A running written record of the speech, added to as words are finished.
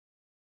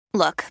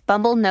Look,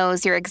 Bumble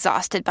knows you're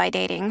exhausted by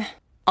dating.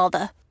 All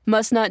the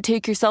must not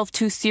take yourself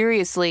too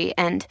seriously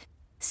and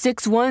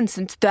 6'1"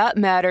 since that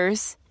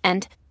matters.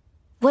 And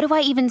what do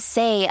I even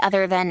say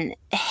other than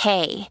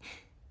hey?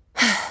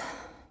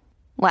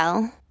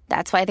 Well,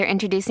 that's why they're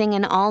introducing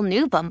an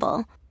all-new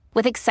Bumble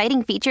with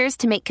exciting features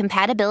to make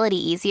compatibility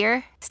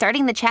easier,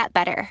 starting the chat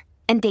better,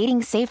 and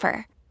dating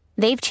safer.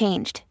 They've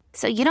changed,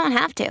 so you don't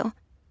have to.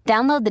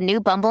 Download the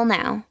new Bumble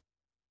now.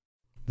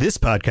 This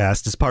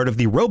podcast is part of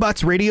the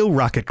Robots Radio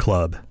Rocket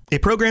Club, a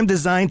program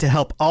designed to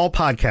help all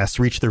podcasts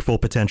reach their full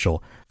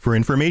potential. For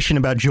information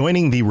about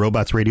joining the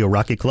Robots Radio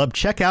Rocket Club,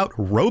 check out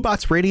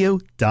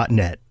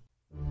robotsradio.net.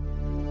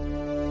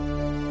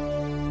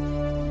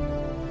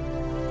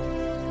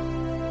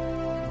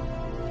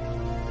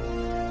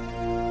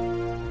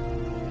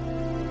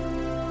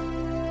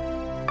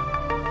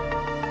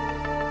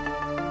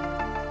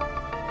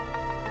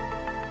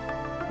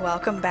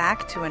 Welcome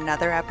back to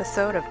another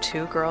episode of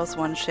Two Girls,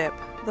 One Ship,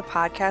 the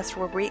podcast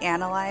where we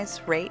analyze,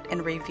 rate,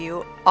 and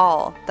review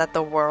all that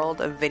the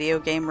world of video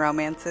game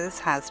romances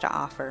has to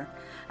offer.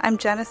 I'm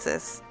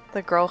Genesis,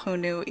 the girl who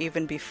knew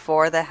even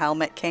before the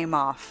helmet came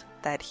off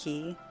that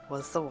he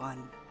was the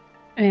one.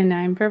 And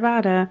I'm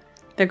Bravada,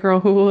 the girl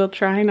who will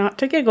try not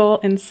to giggle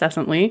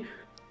incessantly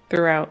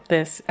throughout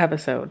this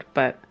episode,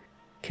 but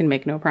can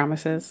make no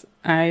promises.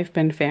 I've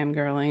been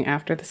fangirling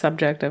after the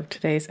subject of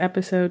today's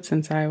episode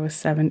since I was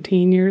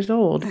 17 years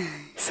old,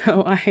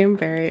 so I am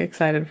very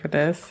excited for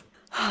this.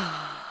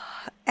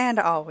 And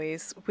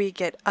always, we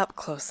get up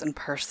close and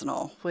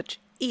personal with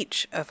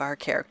each of our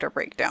character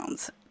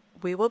breakdowns.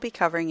 We will be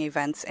covering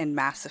events in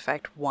Mass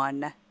Effect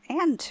 1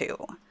 and 2.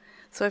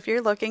 So if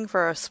you're looking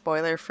for a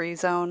spoiler-free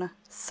zone,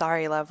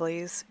 sorry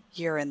lovelies,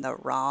 you're in the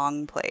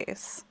wrong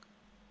place.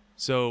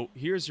 So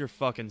here's your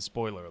fucking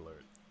spoiler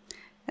alert.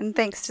 And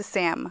thanks to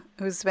Sam,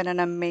 who's been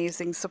an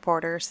amazing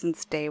supporter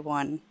since day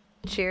one.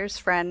 Cheers,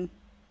 friend.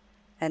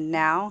 And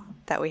now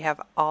that we have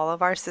all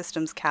of our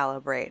systems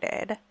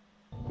calibrated...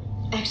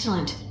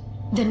 Excellent.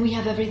 Then we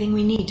have everything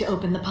we need to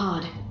open the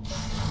pod.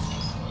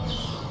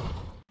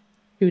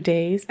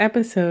 Today's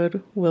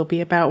episode will be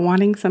about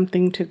wanting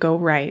something to go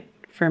right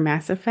for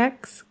Mass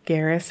Effect's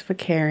Garrus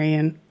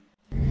Vakarian.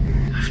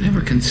 I've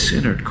never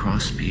considered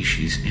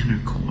cross-species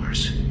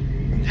intercourse.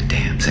 And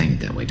damn, saying it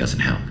that way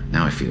doesn't help.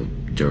 Now I feel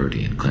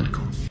dirty and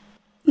clinical.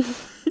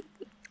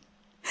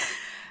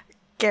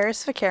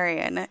 Garrus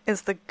Vakarian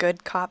is the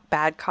good cop,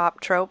 bad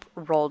cop trope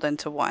rolled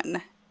into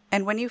one.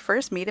 And when you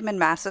first meet him in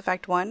Mass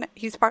Effect 1,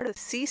 he's part of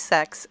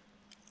C-Sex.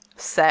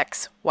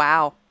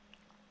 Wow.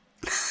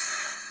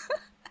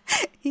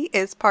 He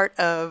is part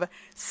of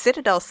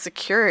Citadel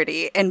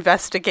Security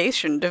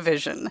Investigation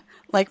Division.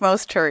 Like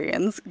most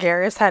Turians,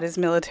 Garrus had his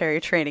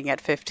military training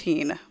at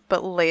 15,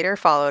 but later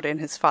followed in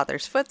his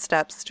father's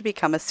footsteps to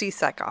become a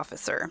C-Sec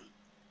officer.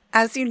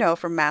 As you know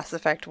from Mass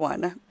Effect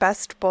 1,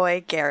 Best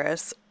Boy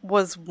Garrus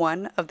was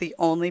one of the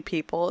only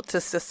people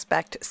to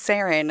suspect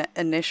Saren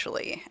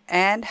initially,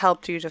 and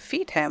helped you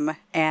defeat him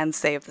and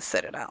save the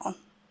Citadel.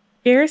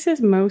 Garrus's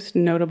most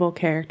notable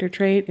character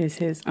trait is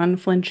his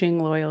unflinching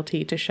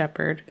loyalty to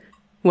Shepard,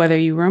 whether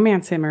you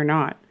romance him or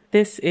not.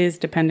 This is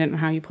dependent on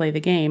how you play the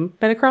game,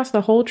 but across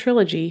the whole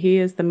trilogy, he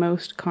is the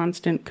most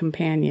constant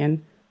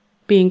companion,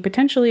 being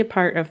potentially a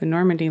part of the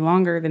Normandy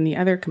longer than the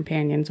other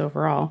companions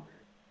overall.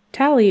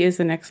 Tali is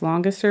the next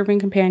longest-serving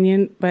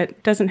companion,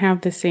 but doesn't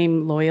have the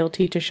same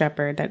loyalty to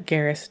Shepard that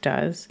Garrus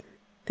does.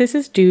 This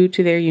is due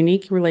to their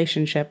unique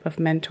relationship of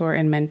mentor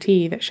and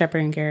mentee that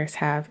Shepard and Garrus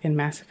have in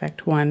Mass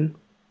Effect 1.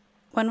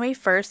 When we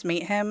first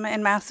meet him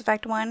in Mass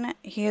Effect 1,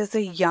 he is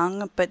a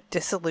young but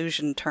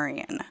disillusioned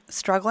Turian,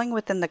 struggling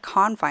within the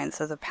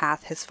confines of the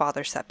path his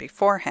father set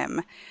before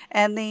him,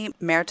 and the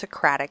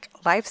meritocratic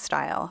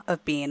lifestyle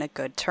of being a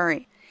good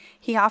Turian.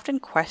 He often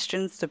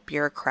questions the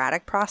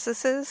bureaucratic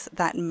processes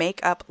that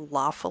make up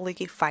lawfully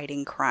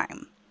fighting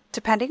crime.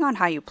 Depending on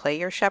how you play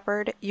your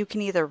Shepard, you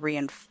can either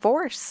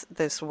reinforce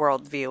this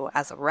worldview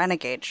as a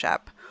renegade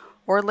Shep,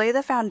 or lay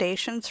the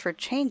foundations for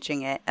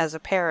changing it as a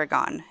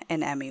Paragon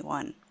in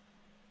ME1.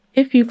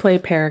 If you play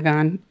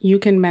Paragon, you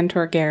can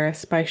mentor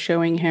Garrus by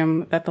showing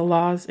him that the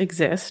laws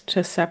exist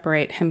to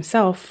separate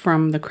himself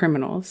from the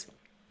criminals.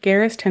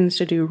 Garrus tends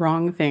to do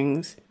wrong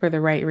things for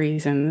the right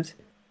reasons,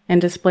 and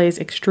displays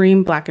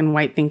extreme black and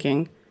white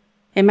thinking.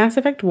 In Mass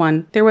Effect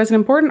 1, there was an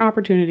important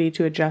opportunity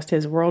to adjust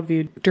his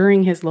worldview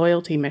during his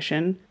loyalty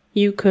mission.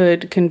 You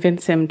could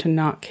convince him to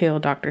not kill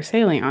Dr.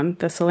 Salion,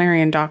 the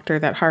Salarian doctor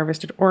that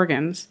harvested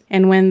organs,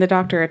 and when the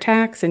doctor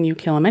attacks and you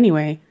kill him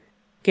anyway,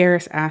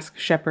 Garrus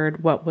asks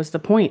Shepard what was the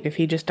point if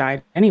he just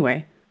died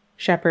anyway.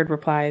 Shepard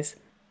replies,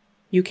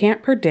 "You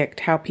can't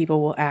predict how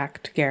people will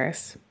act,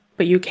 Garrus,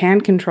 but you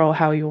can control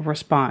how you'll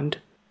respond.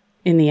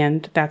 In the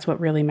end, that's what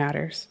really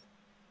matters."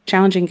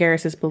 Challenging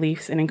Garrus's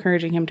beliefs and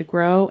encouraging him to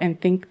grow and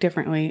think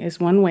differently is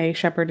one way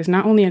Shepard is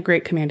not only a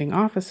great commanding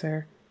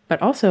officer,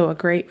 but also a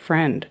great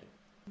friend.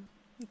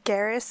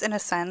 Garrus, in a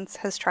sense,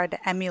 has tried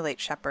to emulate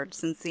Shepard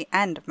since the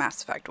end of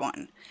Mass Effect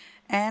 1,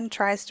 and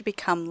tries to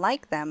become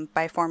like them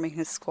by forming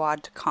his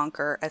squad to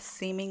conquer a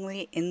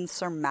seemingly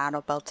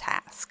insurmountable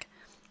task.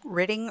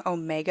 Ridding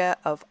Omega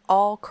of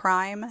all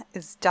crime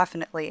is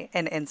definitely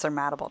an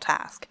insurmountable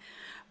task.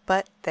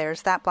 But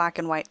there's that black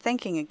and white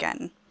thinking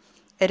again.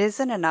 It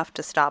isn't enough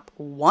to stop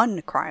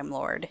one crime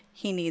lord.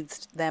 He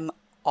needs them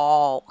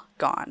all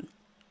gone.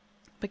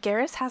 But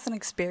Garrus hasn't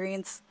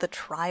experienced the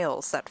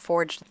trials that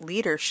forged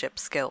leadership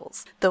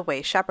skills the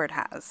way Shepard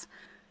has.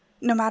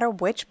 No matter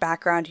which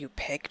background you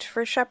picked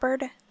for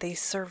Shepard, they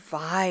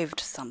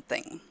survived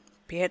something,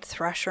 be it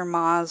Thresher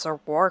Maws or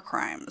war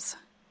crimes.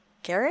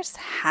 Garrus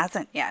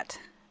hasn't yet,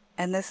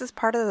 and this is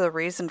part of the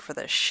reason for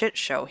the shit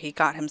show he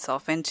got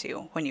himself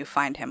into when you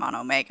find him on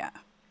Omega.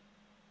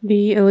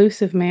 The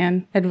Elusive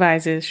Man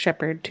advises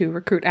Shepard to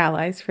recruit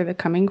allies for the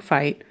coming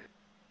fight,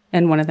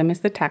 and one of them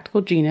is the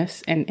tactical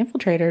genius and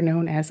infiltrator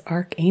known as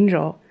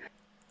Archangel.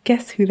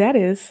 Guess who that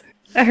is?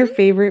 Our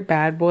favorite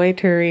bad boy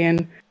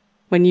Turian.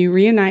 When you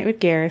reunite with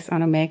Garrus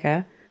on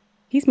Omega,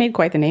 he's made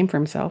quite the name for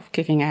himself,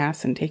 kicking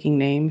ass and taking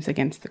names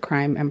against the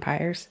crime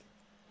empires.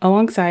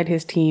 Alongside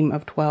his team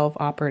of 12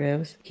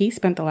 operatives, he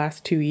spent the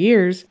last 2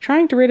 years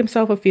trying to rid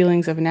himself of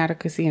feelings of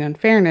inadequacy and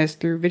unfairness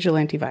through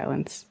vigilante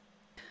violence.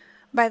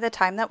 By the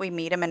time that we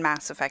meet him in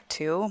Mass Effect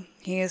 2,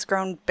 he has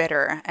grown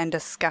bitter and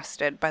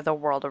disgusted by the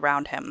world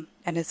around him,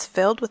 and is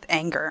filled with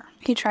anger.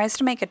 He tries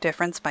to make a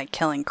difference by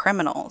killing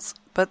criminals,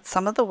 but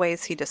some of the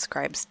ways he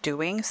describes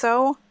doing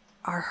so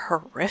are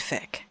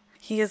horrific.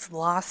 He has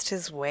lost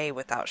his way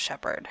without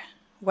Shepard,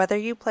 whether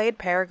you played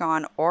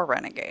Paragon or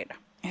Renegade.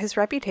 His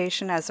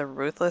reputation as a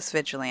ruthless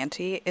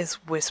vigilante is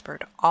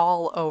whispered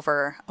all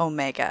over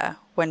Omega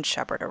when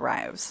Shepard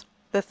arrives.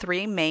 The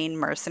 3 main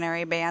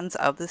mercenary bands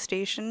of the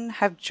station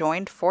have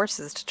joined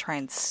forces to try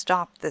and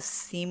stop this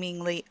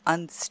seemingly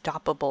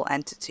unstoppable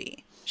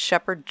entity.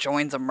 Shepard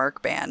joins a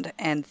merc band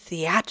and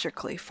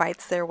theatrically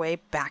fights their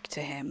way back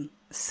to him,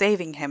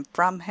 saving him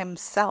from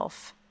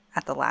himself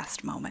at the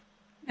last moment.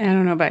 I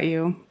don't know about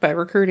you, but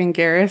recruiting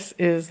Garrus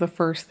is the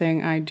first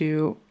thing I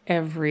do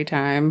every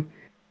time.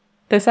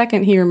 The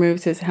second he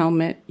removes his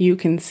helmet, you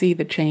can see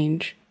the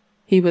change.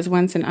 He was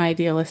once an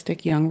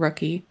idealistic young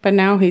rookie, but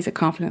now he's a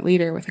confident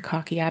leader with a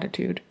cocky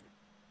attitude.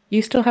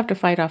 You still have to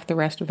fight off the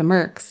rest of the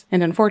mercs,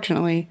 and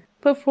unfortunately,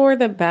 before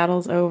the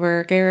battle's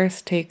over,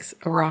 Garrus takes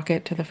a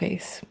rocket to the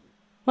face.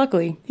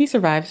 Luckily, he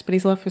survives, but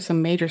he's left with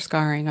some major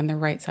scarring on the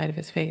right side of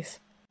his face.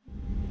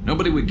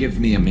 Nobody would give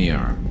me a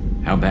mirror.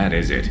 How bad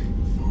is it?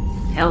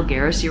 Hell,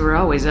 Garrus, you were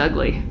always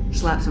ugly.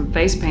 Slap some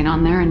face paint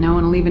on there and no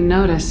one will even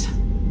notice.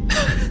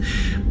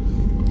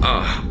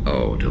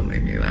 Oh, don't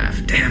make me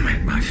laugh. Damn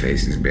it, my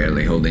face is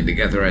barely holding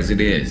together as it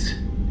is.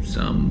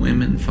 Some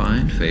women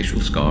find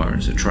facial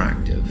scars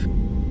attractive.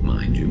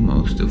 Mind you,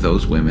 most of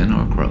those women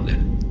are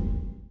Krogan.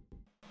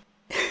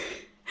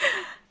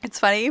 It's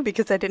funny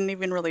because I didn't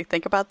even really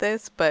think about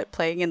this, but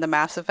playing in the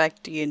Mass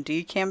Effect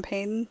D&D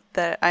campaign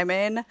that I'm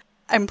in,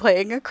 I'm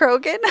playing a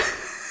Krogan.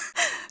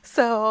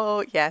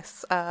 So,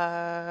 yes,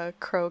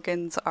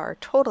 Krogans are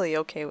totally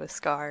okay with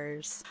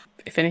scars.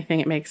 If anything,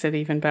 it makes it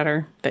even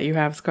better that you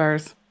have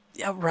scars.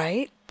 Yeah,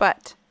 right?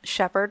 But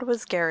Shepard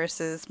was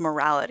Garrus's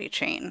morality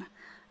chain,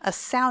 a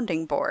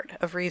sounding board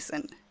of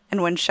reason.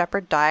 And when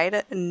Shepard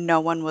died, no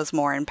one was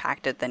more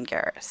impacted than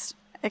Garrus,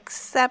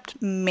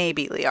 except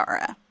maybe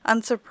Liara.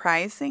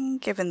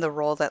 Unsurprising given the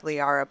role that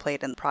Liara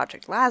played in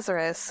Project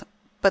Lazarus,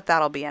 but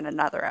that'll be in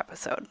another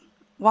episode.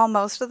 While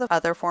most of the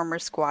other former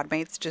squad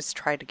mates just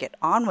tried to get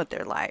on with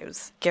their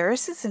lives,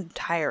 Garrus's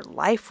entire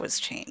life was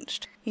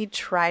changed. He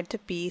tried to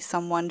be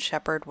someone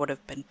Shepard would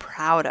have been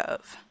proud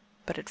of,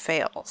 but it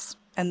fails.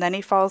 And then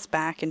he falls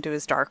back into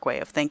his dark way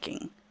of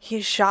thinking. He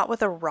is shot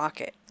with a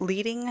rocket,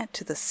 leading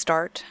to the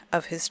start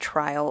of his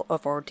trial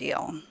of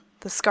ordeal.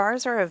 The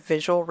scars are a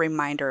visual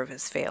reminder of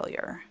his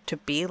failure to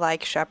be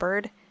like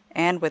Shepard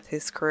and with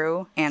his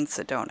crew and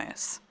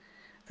Sidonis.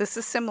 This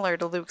is similar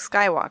to Luke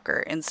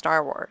Skywalker in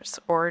Star Wars,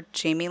 or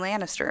Jaime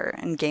Lannister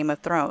in Game of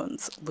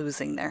Thrones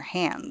losing their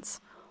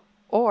hands,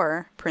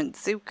 or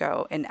Prince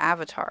Zuko in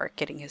Avatar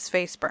getting his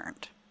face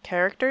burned.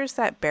 Characters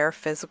that bear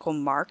physical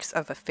marks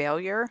of a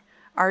failure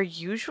are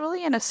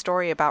usually in a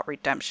story about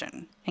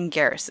redemption, and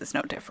Garrus is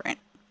no different.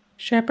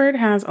 Shepard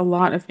has a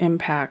lot of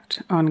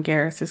impact on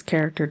Garrus's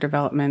character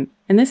development,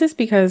 and this is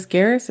because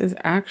Garrus is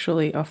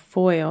actually a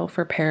foil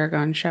for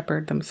Paragon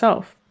Shepard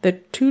themselves. The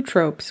 2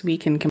 tropes we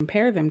can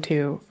compare them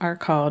to are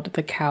called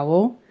the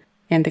cowl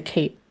and the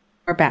cape,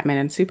 or Batman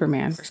and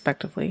Superman,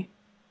 respectively.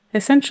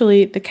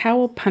 Essentially, the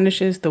cowl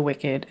punishes the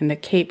wicked and the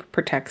cape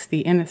protects the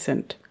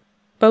innocent.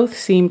 Both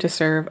seem to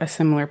serve a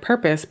similar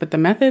purpose, but the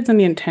methods and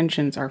the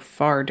intentions are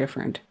far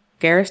different.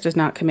 Garrus does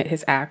not commit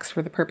his acts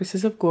for the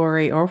purposes of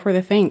glory or for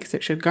the thanks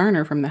it should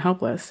garner from the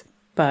helpless,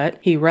 but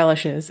he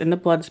relishes in the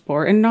blood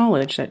sport and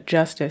knowledge that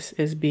justice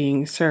is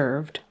being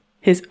served.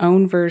 His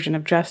own version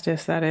of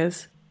justice, that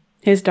is.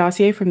 His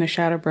dossier from the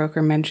Shadow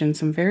Broker mentions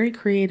some very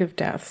creative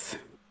deaths.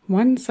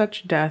 One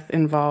such death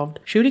involved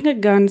shooting a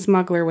gun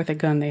smuggler with a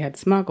gun they had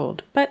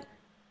smuggled, but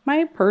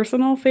my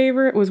personal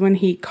favorite was when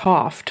he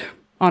coughed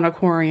on a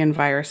Quarian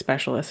virus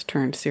specialist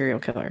turned serial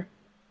killer.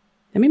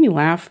 That made me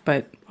laugh,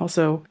 but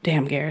also,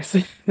 damn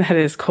Garrus, that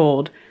is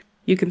cold.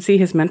 You can see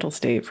his mental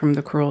state from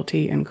the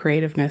cruelty and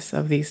creativeness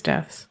of these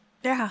deaths.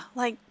 Yeah,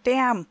 like,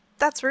 damn,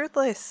 that's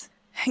ruthless.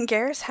 And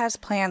Garrus has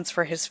plans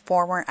for his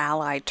former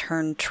ally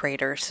turned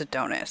traitor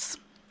Sidonus.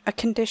 A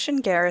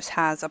condition Garrus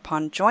has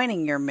upon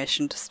joining your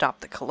mission to stop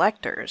the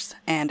Collectors,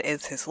 and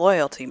is his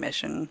loyalty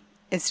mission,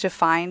 is to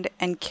find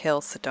and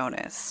kill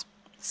Sidonus.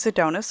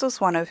 Sidonus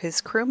was one of his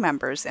crew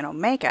members in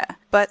Omega,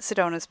 but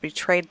Sidonus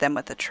betrayed them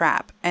with a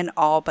trap, and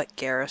all but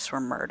Garrus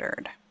were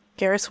murdered.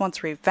 Garrus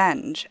wants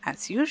revenge,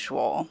 as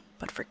usual,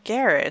 but for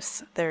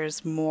Garrus,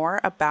 there's more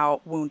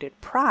about wounded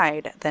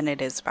pride than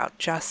it is about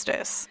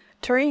justice.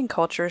 Turian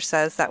culture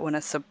says that when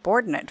a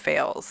subordinate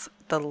fails,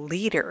 the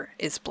leader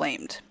is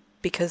blamed,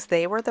 because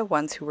they were the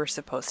ones who were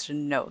supposed to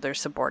know their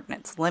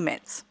subordinates'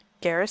 limits.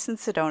 Garrus and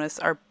Sidonus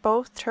are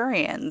both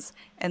Turians,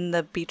 and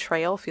the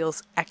betrayal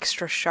feels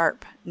extra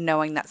sharp,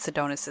 knowing that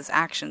Sidonus'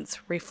 actions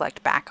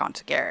reflect back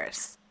onto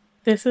Garrus.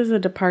 This is a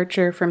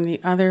departure from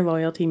the other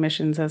loyalty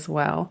missions as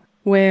well,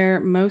 where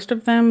most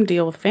of them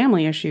deal with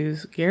family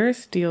issues.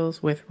 Garrus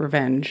deals with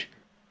revenge.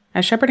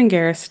 As Shepard and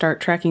Garrus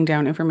start tracking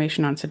down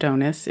information on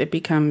Sidonus, it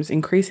becomes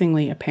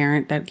increasingly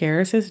apparent that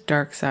Garrus'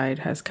 dark side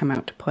has come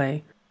out to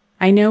play.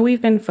 I know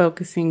we've been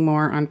focusing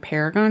more on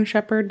Paragon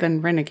Shepard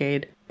than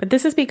Renegade, but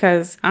this is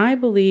because I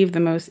believe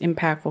the most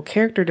impactful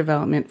character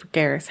development for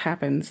Garrus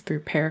happens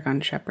through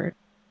Paragon Shepard.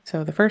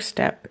 So the first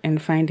step in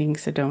finding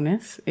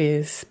Sidonus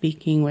is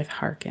speaking with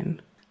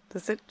Harkin.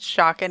 Does it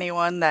shock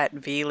anyone that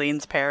V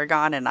leans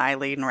Paragon and I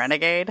lean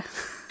Renegade?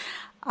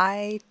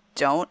 I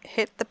don't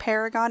hit the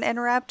Paragon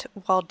interrupt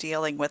while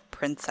dealing with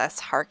Princess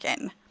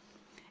Harkin.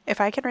 If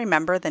I can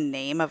remember the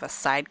name of a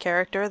side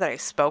character that I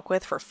spoke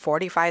with for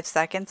 45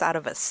 seconds out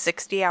of a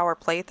 60-hour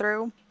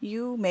playthrough,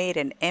 you made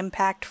an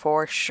impact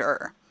for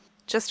sure.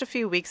 Just a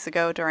few weeks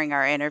ago during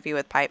our interview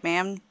with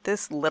Pipeman,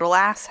 this little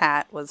ass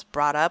hat was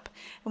brought up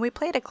and we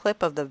played a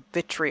clip of the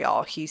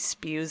vitriol he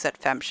spews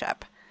at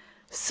FemShep.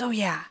 So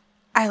yeah,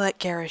 I let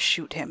Garrus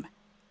shoot him.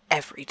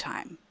 Every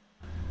time.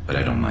 But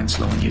I don't mind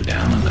slowing you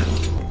down a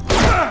little.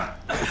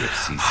 If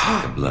sees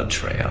the blood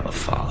trail to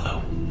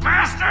follow.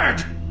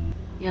 Bastard!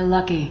 You're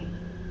lucky.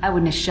 I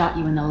wouldn't have shot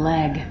you in the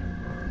leg.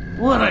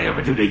 What'd I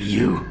ever do to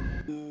you?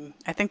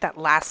 I think that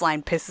last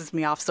line pisses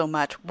me off so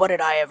much. What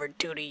did I ever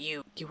do to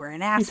you? You were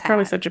an asshat. He's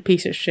probably such a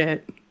piece of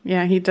shit.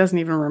 Yeah, he doesn't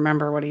even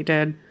remember what he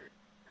did.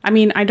 I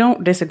mean, I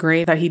don't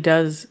disagree that he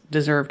does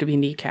deserve to be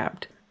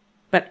kneecapped.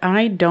 But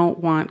I don't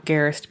want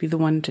Garrus to be the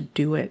one to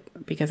do it,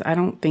 because I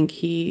don't think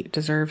he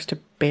deserves to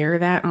bear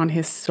that on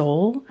his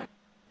soul.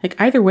 Like,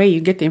 either way,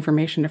 you get the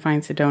information to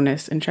find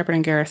Sidonus, and Shepard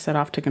and Garrus set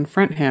off to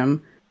confront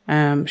him.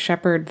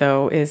 Shepard,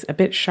 though, is a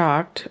bit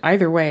shocked.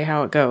 Either way,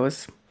 how it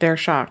goes, they're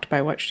shocked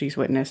by what she's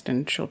witnessed,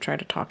 and she'll try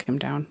to talk him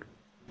down.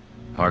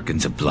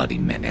 Harkin's a bloody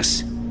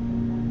menace.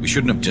 We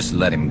shouldn't have just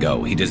let him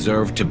go. He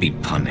deserved to be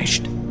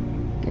punished.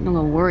 Getting a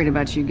little worried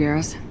about you,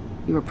 Garrus.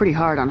 You were pretty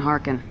hard on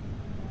Harkin.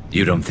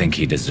 You don't think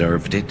he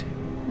deserved it?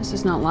 This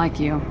is not like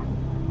you.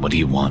 What do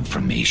you want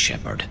from me,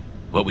 Shepard?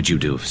 What would you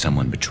do if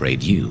someone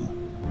betrayed you?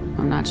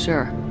 I'm not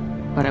sure,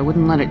 but I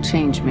wouldn't let it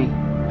change me.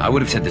 I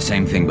would have said the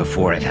same thing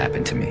before it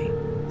happened to me.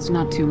 It's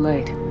not too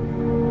late.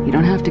 You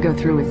don't have to go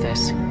through with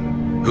this.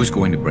 Who's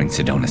going to bring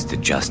Sidonus to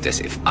justice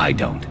if I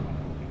don't?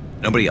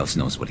 Nobody else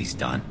knows what he's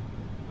done.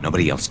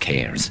 Nobody else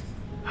cares.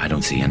 I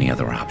don't see any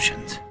other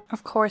options.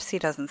 Of course he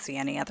doesn't see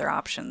any other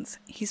options.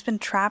 He's been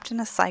trapped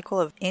in a cycle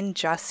of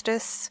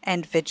injustice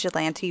and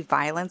vigilante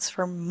violence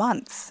for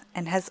months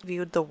and has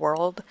viewed the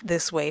world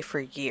this way for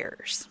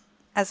years.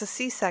 As a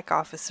CSEC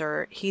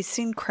officer, he's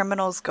seen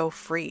criminals go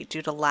free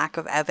due to lack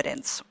of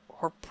evidence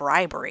or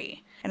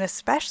bribery. And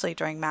especially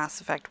during Mass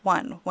Effect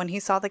 1, when he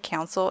saw the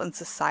Council and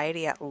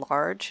society at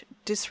large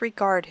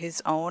disregard his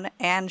own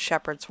and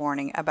Shepard's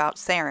warning about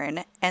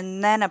Saren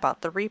and then about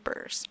the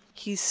Reapers.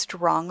 He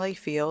strongly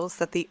feels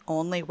that the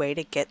only way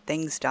to get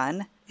things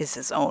done is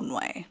his own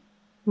way.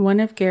 One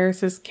of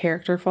Garrus'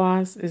 character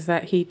flaws is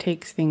that he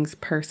takes things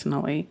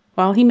personally.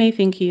 While he may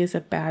think he is a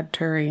bad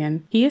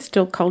Turian, he is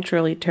still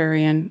culturally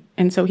Turian,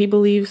 and so he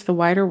believes the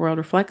wider world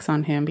reflects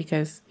on him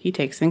because he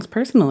takes things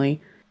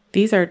personally.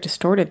 These are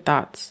distorted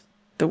thoughts.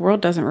 The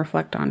world doesn't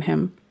reflect on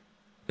him.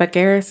 But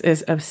Garrus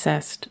is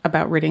obsessed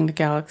about ridding the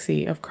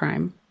galaxy of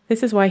crime.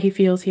 This is why he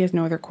feels he has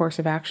no other course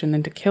of action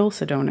than to kill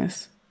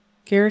Sidonus.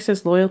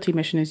 Garrus' loyalty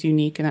mission is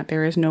unique in that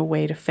there is no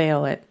way to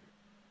fail it.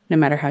 No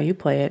matter how you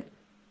play it,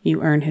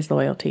 you earn his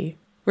loyalty.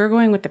 We're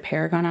going with the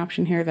Paragon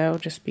option here, though,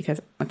 just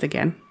because, once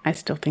again, I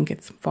still think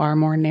it's far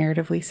more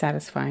narratively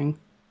satisfying.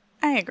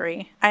 I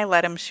agree. I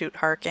let him shoot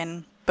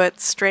Harkin, but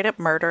straight up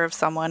murder of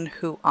someone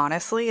who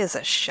honestly is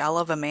a shell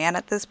of a man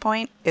at this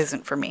point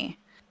isn't for me.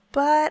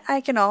 But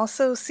I can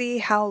also see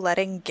how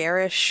letting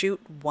Garrus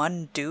shoot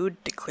one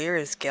dude to clear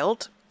his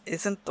guilt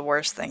isn't the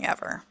worst thing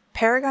ever.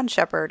 Paragon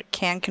Shepard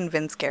can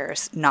convince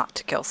Garrus not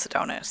to kill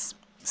Sidonus.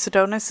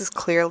 Sidonus is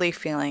clearly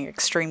feeling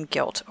extreme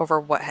guilt over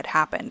what had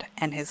happened,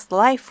 and his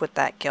life with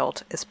that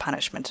guilt is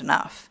punishment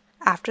enough.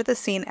 After the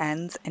scene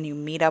ends and you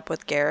meet up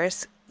with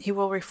Garrus, he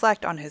will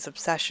reflect on his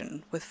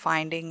obsession with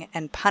finding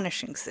and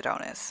punishing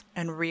Sidonus,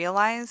 and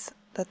realize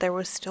that there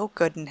was still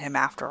good in him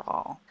after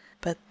all.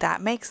 but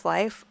that makes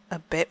life a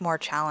bit more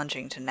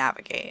challenging to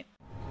navigate.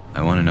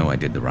 I want to know I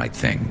did the right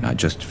thing, not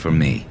just for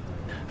me,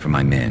 for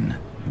my men.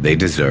 They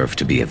deserve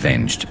to be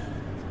avenged.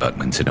 But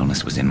when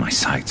Sidonus was in my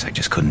sights, I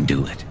just couldn't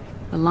do it.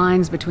 The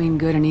lines between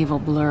good and evil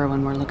blur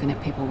when we're looking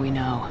at people we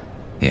know.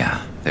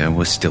 Yeah, there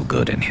was still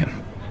good in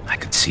him. I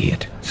could see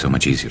it. So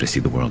much easier to see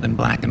the world in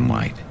black and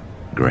white.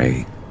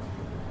 Gray,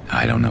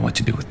 I don't know what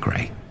to do with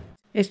Gray.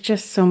 It's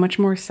just so much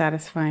more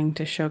satisfying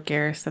to show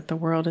Garrus that the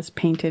world is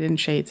painted in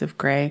shades of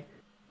gray.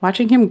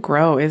 Watching him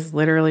grow is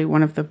literally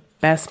one of the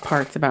best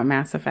parts about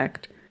Mass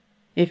Effect.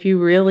 If you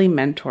really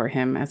mentor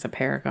him as a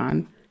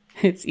Paragon,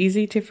 it's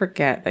easy to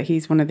forget that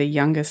he's one of the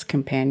youngest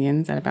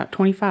companions at about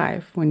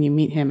 25 when you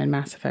meet him in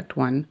Mass Effect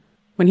 1.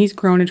 When he's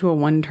grown into a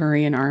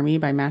one-Turian army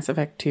by Mass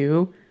Effect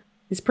 2,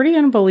 it's pretty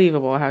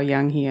unbelievable how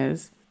young he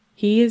is.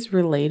 He is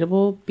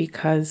relatable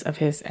because of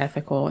his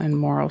ethical and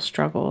moral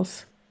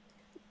struggles.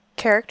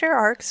 Character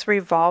arcs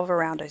revolve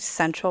around a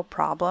central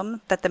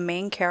problem that the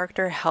main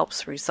character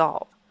helps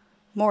resolve.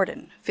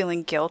 Mordin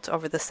feeling guilt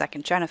over the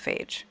second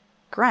genophage.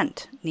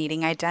 Grunt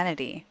needing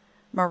identity.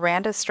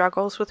 Miranda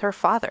struggles with her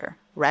father.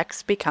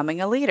 Rex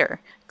becoming a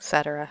leader,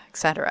 etc.,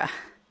 etc.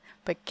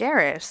 But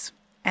Garrus,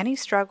 any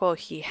struggle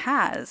he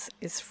has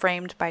is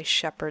framed by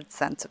Shepard's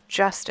sense of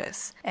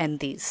justice and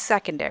these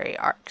secondary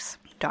arcs.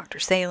 Dr.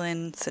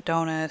 Salen,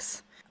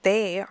 Sidonus,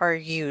 they are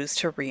used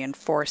to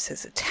reinforce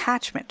his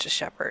attachment to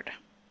Shepard.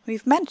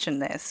 We've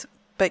mentioned this,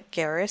 but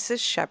Garrus is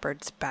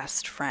Shepard's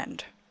best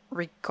friend,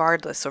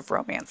 regardless of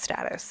romance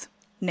status.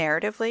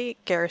 Narratively,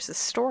 Garrus'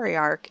 story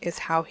arc is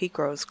how he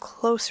grows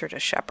closer to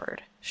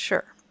Shepard.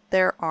 Sure,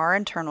 there are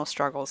internal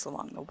struggles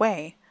along the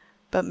way,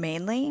 but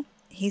mainly,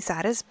 he's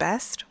at his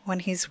best when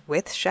he's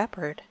with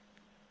Shepard.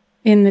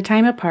 In the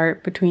time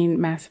apart between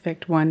Mass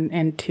Effect 1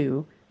 and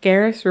 2,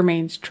 Garrus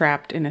remains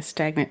trapped in a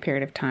stagnant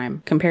period of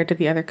time compared to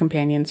the other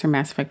companions from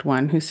Mass Effect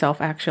 1 who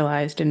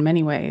self-actualized in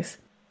many ways.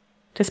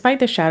 Despite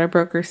the Shadow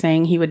Broker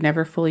saying he would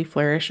never fully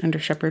flourish under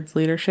Shepard's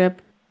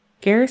leadership,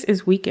 Garrus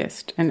is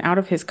weakest and out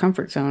of his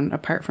comfort zone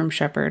apart from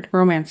Shepard,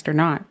 romanced or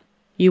not.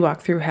 You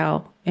walk through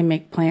hell and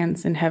make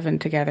plans in heaven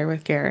together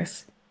with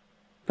Garrus.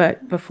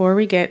 But before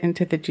we get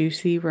into the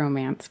juicy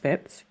romance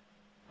bits,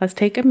 let's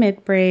take a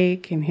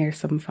mid-break and hear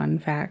some fun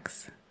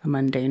facts, a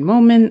mundane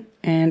moment,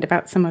 and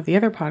about some of the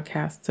other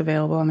podcasts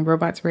available on the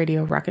Robots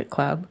Radio Rocket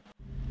Club.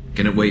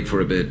 Can it wait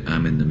for a bit?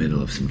 I'm in the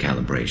middle of some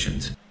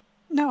calibrations.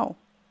 No,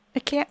 I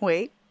can't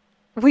wait.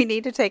 We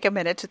need to take a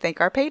minute to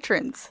thank our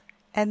patrons,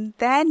 and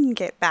then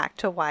get back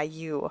to why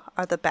you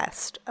are the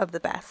best of the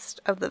best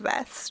of the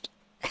best.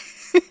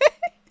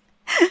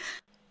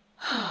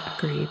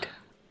 Agreed.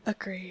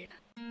 Agreed.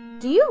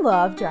 Do you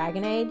love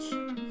Dragon Age?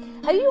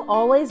 Have you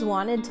always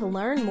wanted to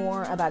learn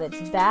more about its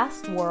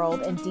vast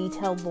world and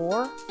detailed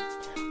lore?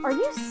 Are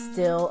you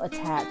still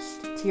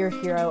attached to your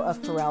hero of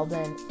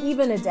Ferelden,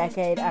 even a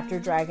decade after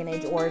Dragon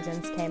Age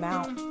Origins came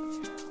out?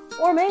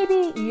 Or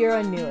maybe you're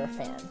a newer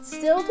fan,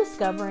 still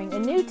discovering a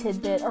new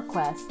tidbit or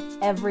quest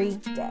every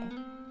day.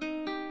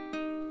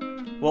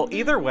 Well,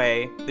 either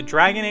way, the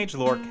Dragon Age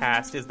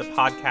Lorecast is the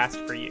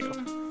podcast for you.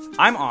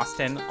 I'm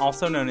Austin,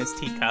 also known as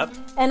Teacup.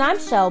 And I'm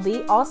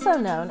Shelby, also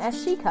known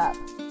as Shecup.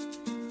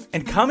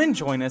 And come and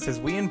join us as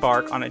we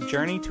embark on a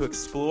journey to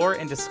explore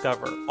and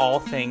discover all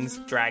things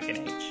Dragon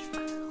Age.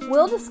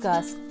 We'll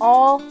discuss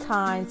all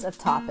kinds of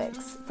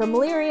topics, from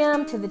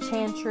Lyrium to the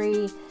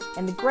Chantry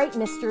and the great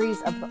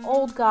mysteries of the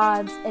old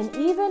gods, and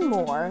even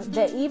more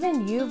that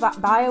even you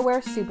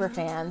BioWare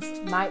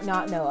superfans might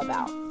not know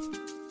about.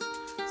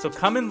 So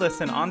come and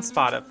listen on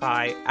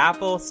Spotify,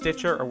 Apple,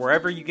 Stitcher, or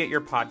wherever you get your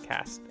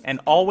podcast.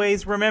 And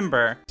always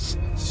remember,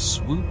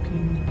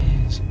 swooping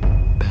is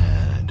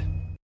bad.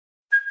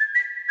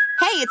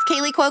 Hey, it's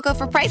Kaylee Cuoco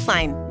for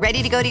Priceline.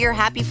 Ready to go to your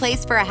happy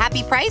place for a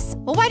happy price?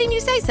 Well, why didn't you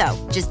say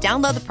so? Just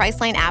download the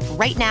Priceline app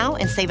right now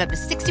and save up to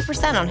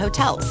 60% on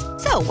hotels.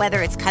 So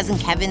whether it's Cousin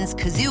Kevin's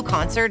Kazoo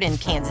Concert in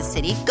Kansas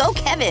City, go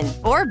Kevin,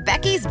 or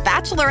Becky's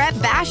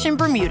Bachelorette Bash in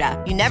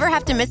Bermuda, you never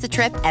have to miss a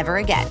trip ever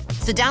again.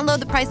 So download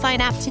the Priceline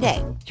app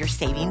today. Your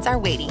savings are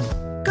waiting.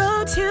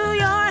 Go to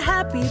your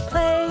happy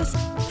place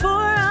for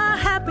a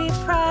happy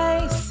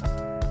price.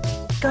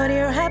 Go to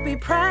your happy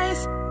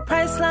price,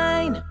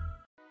 Priceline.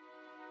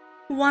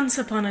 Once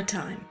upon a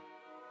time,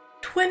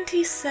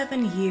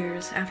 27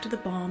 years after the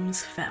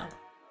bombs fell,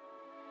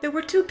 there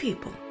were two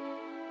people,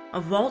 a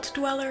vault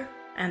dweller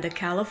and a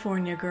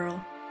California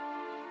girl.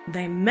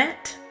 They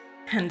met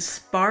and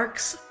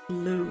sparks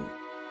flew.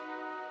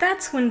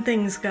 That's when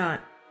things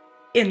got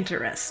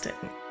interesting.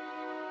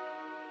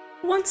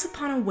 Once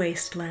Upon a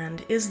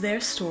Wasteland is their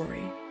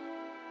story.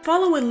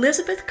 Follow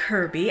Elizabeth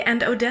Kirby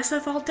and Odessa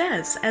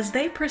Valdez as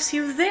they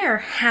pursue their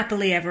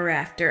happily ever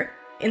after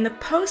in the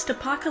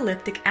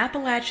post-apocalyptic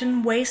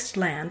Appalachian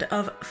wasteland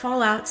of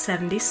Fallout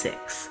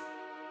 76.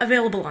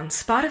 Available on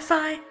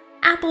Spotify,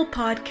 Apple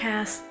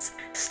Podcasts,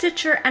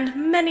 Stitcher,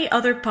 and many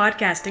other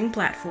podcasting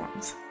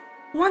platforms.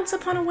 Once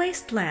Upon a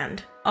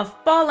Wasteland, a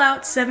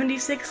Fallout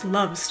 76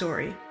 love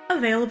story.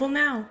 Available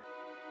now.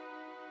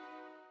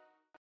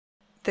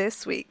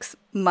 This week's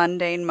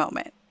mundane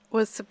moment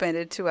was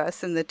submitted to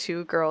us in the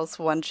Two Girls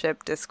One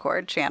Ship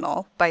Discord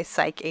channel by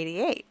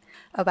Psych88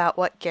 about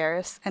what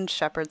Garrus and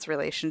Shepard's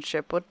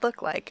relationship would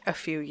look like a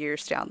few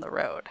years down the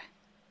road.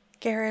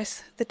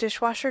 Garrus, the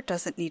dishwasher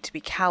doesn't need to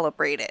be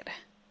calibrated,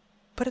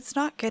 but it's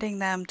not getting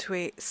them to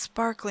a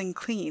sparkling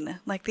clean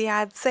like the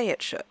ads say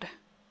it should.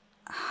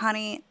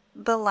 Honey,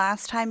 the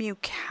last time you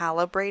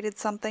calibrated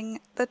something,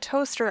 the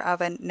toaster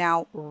oven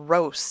now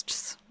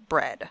roasts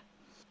bread.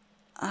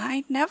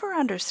 I never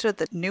understood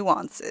the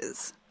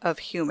nuances of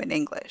human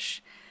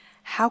English.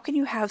 How can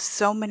you have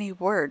so many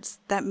words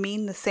that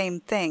mean the same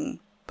thing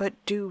but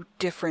do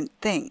different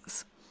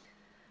things?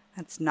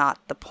 That's not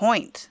the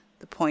point.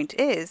 The point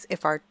is,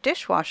 if our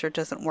dishwasher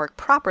doesn't work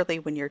properly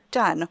when you're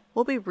done,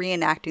 we'll be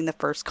reenacting the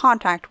First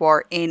Contact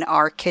War in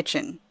our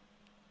kitchen.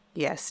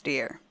 Yes,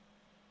 dear.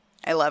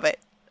 I love it.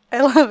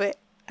 I love it.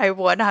 I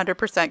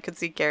 100% could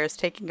see Garrus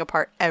taking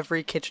apart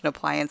every kitchen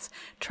appliance,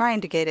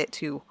 trying to get it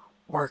to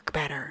work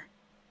better.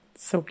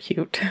 So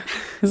cute.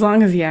 As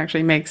long as he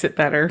actually makes it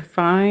better,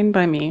 fine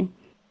by me.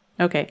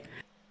 Okay,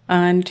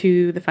 on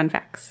to the fun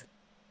facts.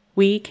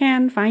 We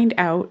can find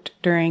out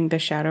during the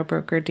Shadow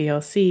Broker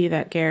DLC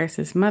that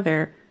Garrus's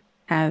mother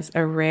has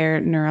a rare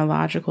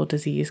neurological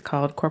disease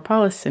called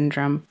Corpolis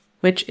syndrome,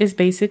 which is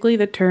basically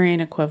the Turian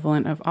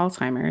equivalent of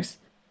Alzheimer's.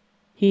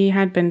 He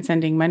had been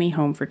sending money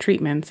home for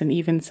treatments and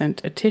even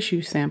sent a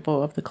tissue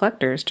sample of the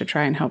collectors to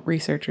try and help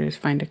researchers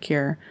find a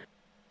cure.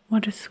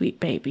 What a sweet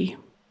baby.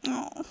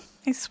 Oh,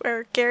 I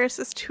swear, Garrus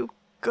is too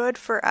good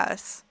for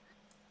us.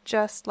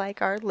 Just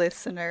like our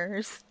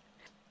listeners.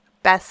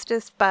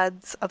 Bestest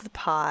buds of the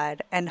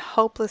pod and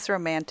hopeless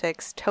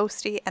romantics,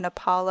 Toasty and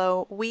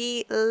Apollo,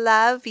 we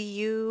love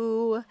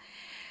you.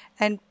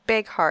 And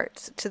big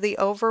hearts to the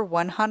over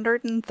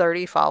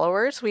 130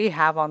 followers we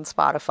have on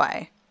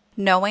Spotify.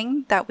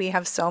 Knowing that we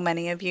have so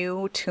many of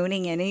you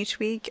tuning in each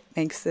week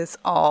makes this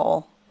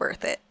all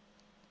worth it.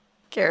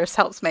 Garrus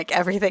helps make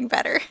everything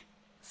better.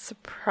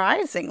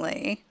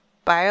 Surprisingly,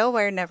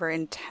 BioWare never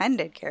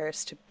intended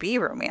Garrus to be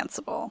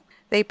romanceable.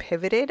 They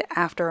pivoted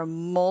after a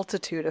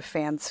multitude of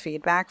fans'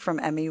 feedback from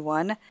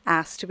ME1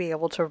 asked to be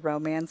able to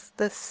romance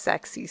the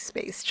sexy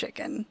space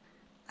chicken.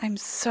 I'm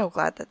so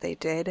glad that they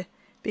did,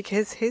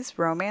 because his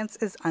romance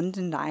is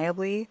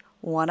undeniably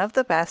one of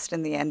the best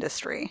in the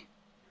industry.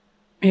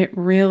 It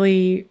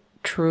really,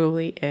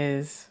 truly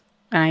is.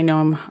 I know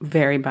I'm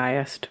very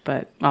biased,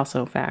 but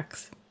also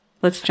facts.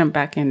 Let's jump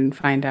back in and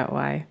find out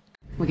why.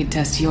 We could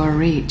test your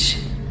reach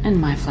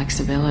and my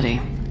flexibility.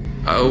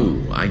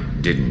 Oh, I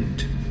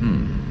didn't.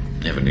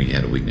 Never knew you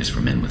had a weakness for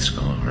men with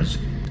scars.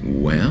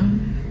 Well,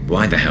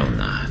 why the hell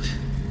not?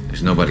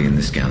 There's nobody in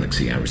this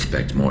galaxy I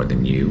respect more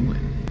than you.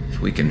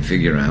 If we can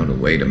figure out a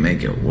way to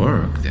make it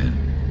work,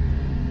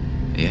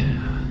 then...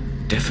 yeah,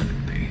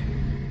 definitely.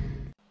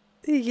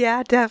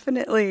 Yeah,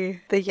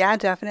 definitely. The yeah,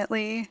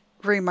 definitely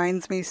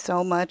reminds me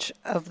so much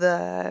of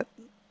the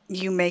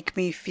you make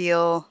me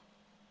feel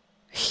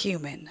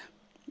human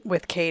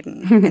with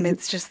Caden. And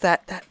it's just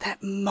that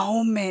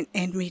moment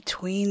in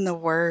between the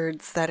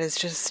words that is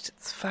just,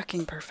 it's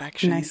fucking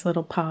perfection. Nice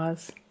little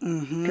pause.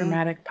 Mm-hmm.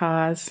 Dramatic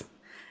pause.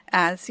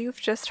 As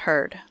you've just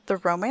heard, the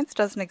romance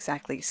doesn't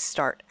exactly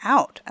start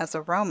out as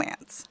a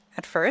romance.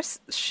 At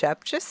first,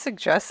 Shep just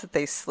suggests that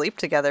they sleep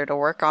together to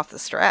work off the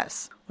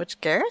stress, which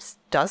Garrus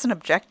doesn't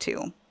object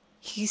to.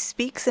 He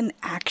speaks in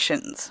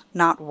actions,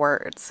 not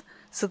words,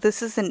 so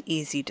this is an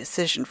easy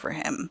decision for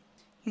him.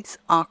 He's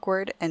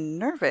awkward and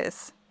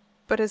nervous,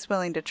 but is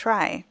willing to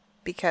try,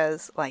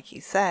 because, like he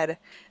said,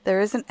 there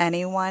isn't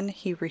anyone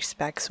he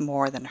respects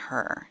more than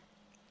her.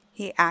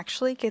 He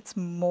actually gets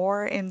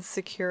more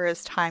insecure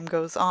as time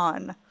goes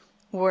on,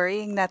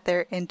 worrying that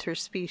their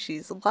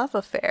interspecies love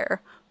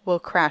affair will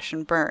crash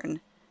and burn,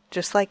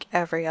 just like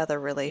every other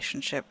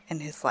relationship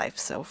in his life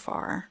so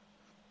far.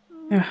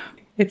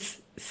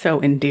 It's so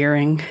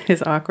endearing,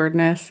 his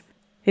awkwardness.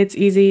 It's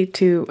easy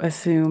to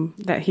assume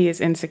that he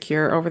is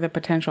insecure over the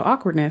potential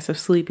awkwardness of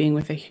sleeping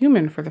with a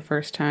human for the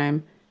first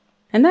time,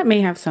 and that may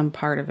have some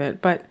part of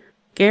it, but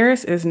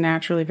Garrus is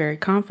naturally very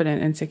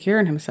confident and secure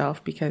in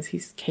himself because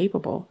he's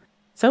capable.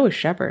 So is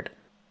Shepard.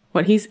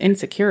 What he's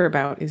insecure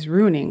about is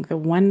ruining the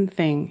one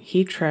thing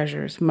he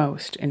treasures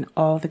most in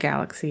all the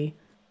galaxy,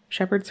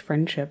 Shepard's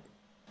friendship.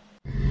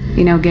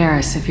 You know,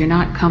 Garrus, if you're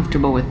not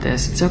comfortable with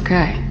this, it's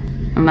okay.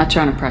 I'm not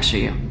trying to pressure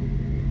you.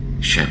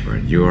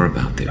 Shepard, you're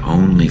about the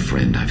only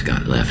friend I've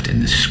got left in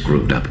this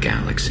screwed up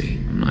galaxy.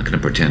 I'm not going to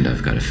pretend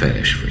I've got a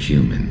fetish for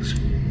humans.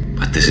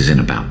 But this isn't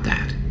about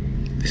that.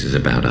 This is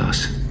about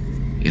us.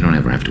 You don't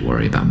ever have to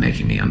worry about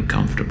making me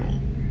uncomfortable.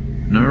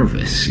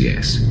 Nervous,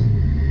 yes,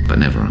 but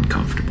never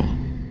uncomfortable.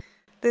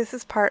 This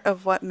is part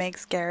of what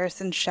makes Garrus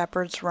and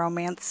Shepard's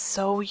romance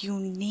so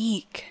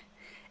unique.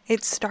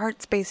 It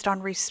starts based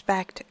on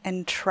respect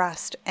and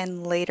trust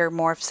and later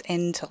morphs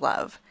into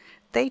love.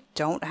 They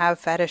don't have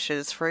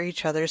fetishes for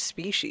each other's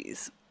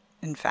species.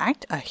 In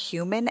fact, a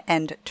human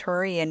and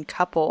Turian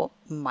couple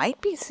might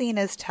be seen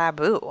as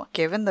taboo,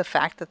 given the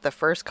fact that the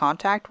First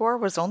Contact War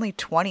was only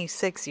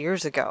 26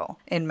 years ago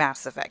in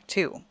Mass Effect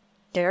 2.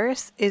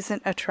 Garrus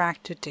isn't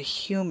attracted to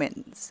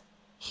humans.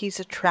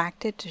 He's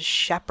attracted to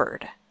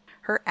Shepard.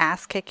 Her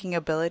ass-kicking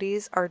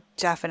abilities are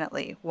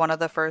definitely one of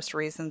the first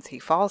reasons he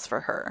falls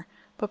for her.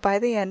 But by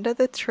the end of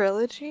the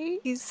trilogy,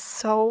 he's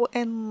so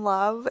in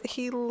love,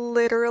 he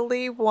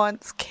literally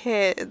wants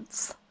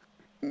kids.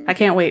 I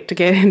can't wait to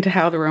get into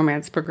how the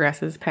romance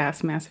progresses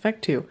past Mass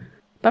Effect 2.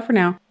 But for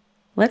now,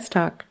 let's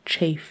talk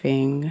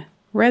chafing.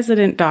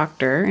 Resident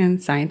doctor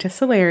and scientist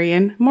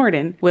Salarian,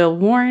 Mordin, will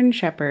warn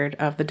Shepard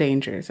of the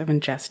dangers of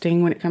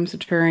ingesting when it comes to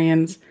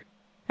Turians,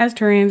 as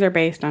Turians are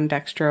based on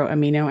dextro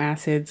amino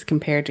acids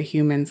compared to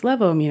humans'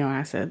 levo amino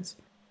acids.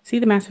 See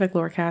the Mass Effect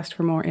Lorecast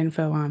for more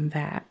info on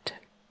that.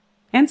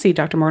 And see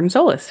Dr. Mordin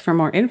Solus for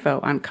more info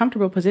on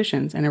comfortable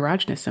positions and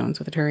erogenous zones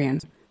with the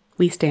Turians.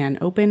 We stand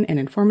open and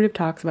informative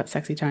talks about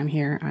sexy time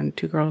here on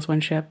Two Girls,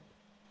 One Ship.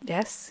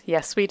 Yes,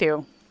 we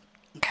do.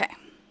 Okay.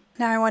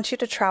 Now I want you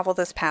to travel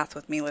this path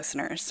with me,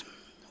 listeners.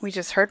 We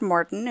just heard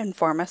Mordin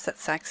inform us that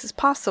sex is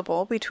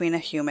possible between a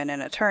human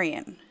and a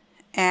Turian.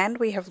 And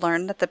we have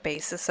learned that the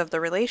basis of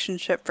the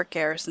relationship for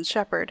Garrus and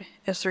Shepard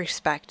is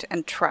respect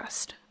and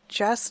trust.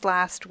 Just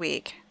last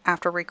week,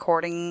 after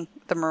recording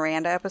the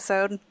Miranda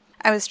episode,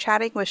 I was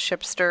chatting with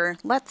shipster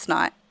Let's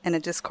Not in a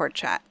Discord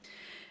chat,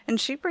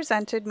 and she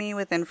presented me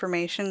with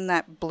information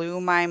that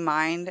blew my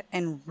mind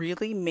and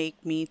really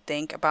made me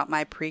think about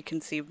my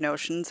preconceived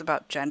notions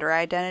about gender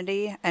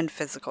identity and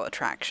physical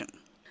attraction.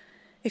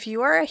 If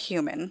you are a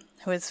human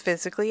who is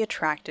physically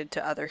attracted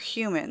to other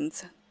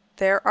humans,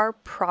 there are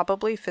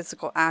probably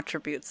physical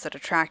attributes that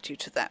attract you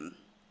to them.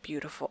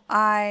 Beautiful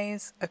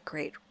eyes, a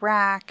great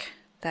rack,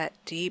 that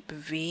deep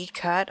V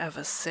cut of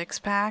a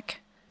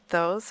six-pack.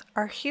 Those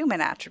are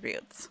human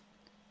attributes.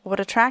 What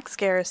attracts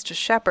Garrus to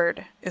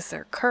Shepard is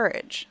their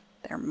courage,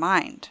 their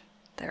mind,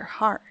 their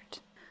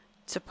heart.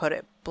 To put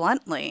it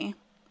bluntly,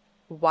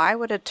 why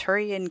would a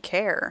Turian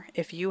care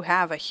if you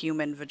have a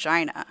human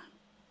vagina?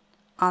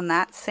 On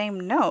that same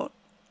note,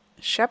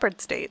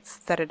 Shepard states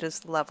that it is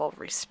the level of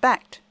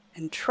respect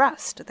and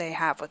trust they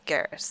have with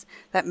Garrus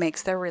that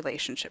makes their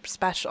relationship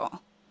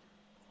special.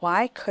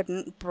 Why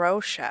couldn't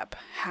Bro-Shep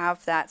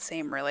have that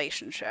same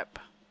relationship?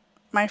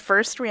 My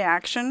first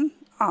reaction,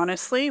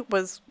 honestly,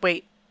 was,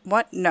 wait,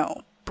 what?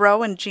 No,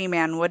 Bro and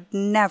G-Man would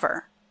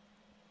never.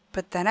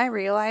 But then I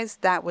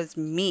realized that was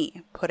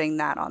me putting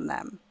that on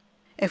them.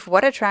 If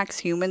what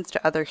attracts humans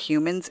to other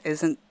humans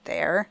isn't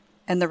there,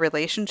 and the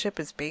relationship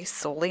is based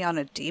solely on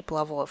a deep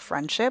level of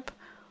friendship,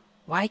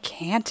 why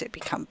can't it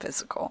become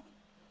physical?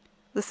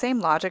 The same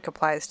logic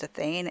applies to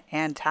Thane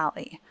and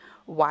Tali.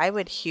 Why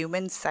would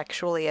human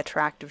sexually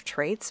attractive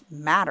traits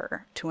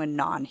matter to a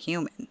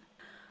non-human?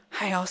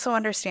 I also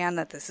understand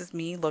that this is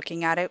me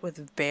looking at it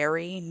with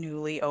very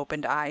newly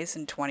opened eyes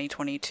in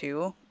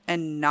 2022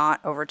 and not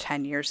over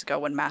 10 years ago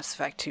when Mass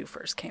Effect 2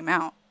 first came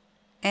out.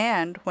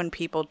 And when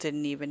people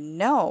didn't even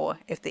know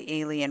if the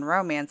alien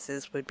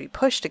romances would be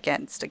pushed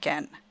against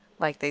again,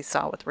 like they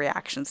saw with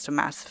reactions to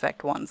Mass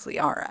Effect 1's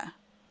Liara.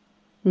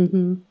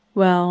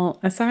 Well,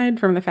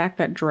 aside from the fact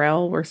that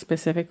Drell were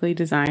specifically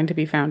designed to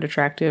be found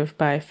attractive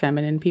by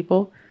feminine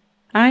people,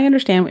 I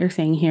understand what you're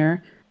saying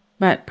here.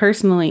 But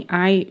personally,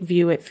 I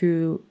view it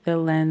through the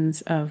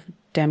lens of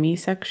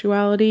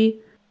demisexuality,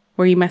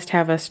 where you must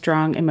have a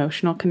strong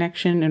emotional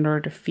connection in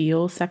order to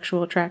feel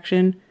sexual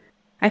attraction.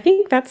 I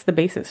think that's the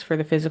basis for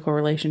the physical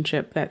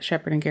relationship that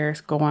Shepard and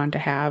Garrus go on to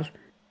have.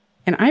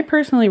 And I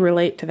personally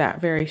relate to that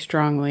very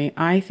strongly.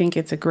 I think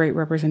it's a great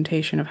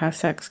representation of how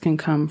sex can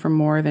come from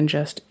more than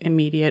just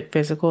immediate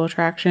physical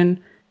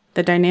attraction.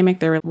 The dynamic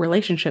their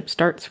relationship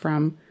starts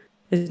from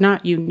is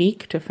not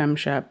unique to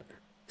FemShep.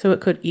 So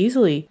it could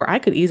easily, or I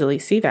could easily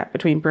see that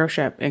between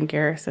Bro-Shep and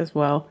Garrus as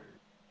well.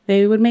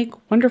 They would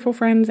make wonderful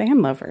friends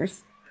and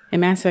lovers. In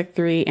Mass Effect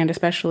 3, and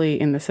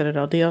especially in the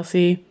Citadel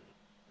DLC,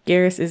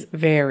 Garrus is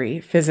very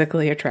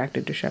physically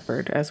attracted to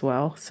Shepard as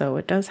well. So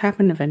it does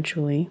happen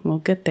eventually. We'll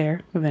get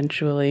there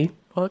eventually.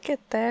 We'll get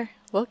there.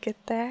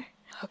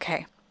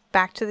 Okay,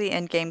 back to the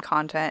endgame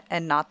content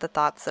and not the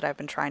thoughts that I've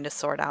been trying to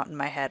sort out in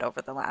my head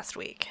over the last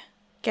week.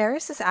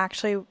 Garrus is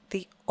actually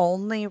the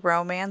only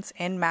romance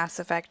in Mass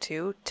Effect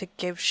 2 to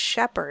give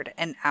Shepard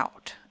an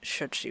out,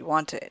 should she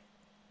want it.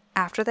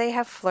 After they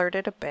have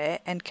flirted a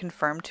bit and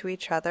confirmed to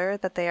each other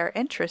that they are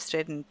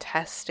interested in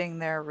testing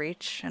their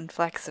reach and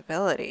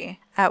flexibility,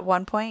 at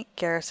one point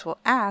Garrus will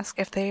ask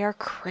if they are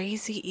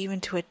crazy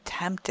even to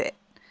attempt it.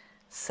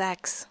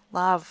 Sex,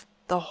 love,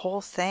 the whole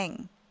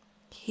thing.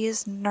 He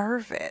is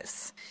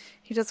nervous.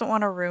 He doesn't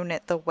want to ruin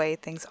it the way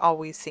things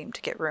always seem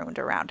to get ruined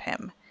around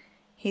him.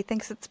 He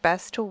thinks it's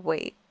best to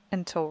wait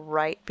until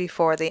right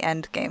before the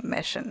endgame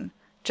mission,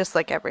 just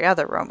like every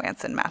other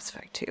romance in Mass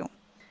Effect 2.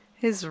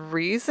 His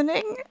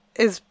reasoning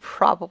is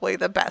probably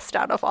the best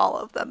out of all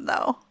of them,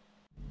 though.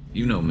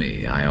 You know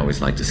me, I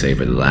always like to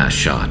savor the last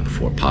shot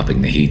before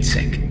popping the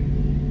heatsink.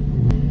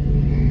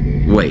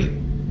 Wait,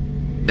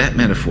 that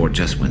metaphor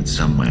just went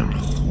somewhere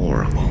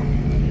horrible.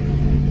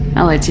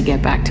 I'll let you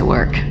get back to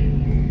work.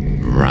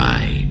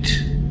 Right,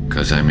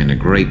 because I'm in a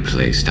great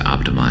place to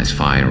optimize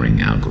firing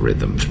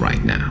algorithms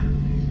right now.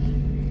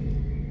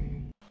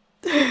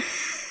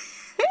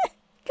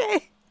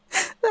 Okay,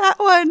 that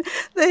one one.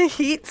 The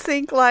heat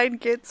sink line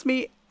gets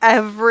me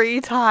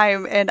every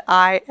time, and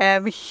I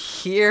am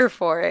here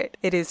for it.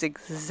 It is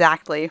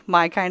exactly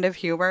my kind of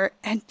humor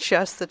and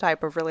just the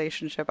type of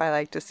relationship I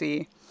like to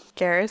see.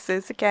 Garrus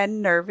is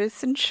again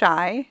nervous and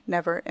shy,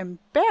 never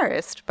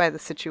embarrassed by the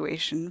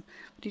situation,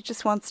 but he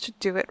just wants to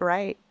do it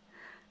right.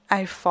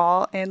 I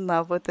fall in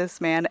love with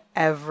this man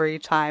every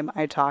time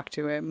I talk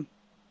to him.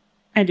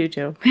 I do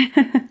too.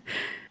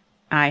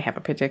 I have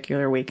a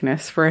particular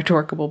weakness for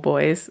adorkable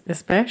boys,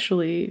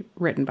 especially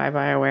written by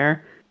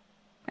BioWare.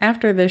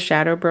 After the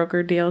Shadow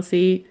Broker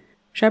DLC,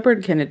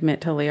 Shepard can admit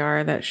to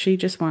Liara that she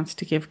just wants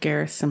to give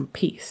Garrus some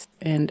peace,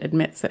 and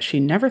admits that she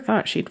never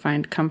thought she'd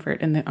find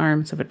comfort in the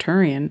arms of a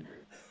Turian.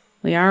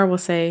 Liara will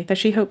say that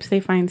she hopes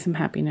they find some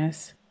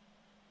happiness.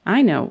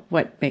 I know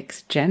what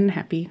makes Jen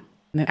happy.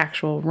 The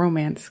actual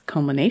romance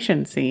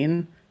culmination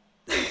scene.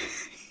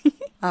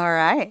 All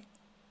right.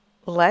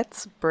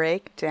 Let's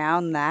break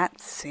down that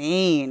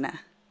scene.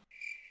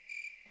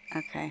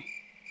 Okay.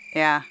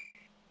 Yeah.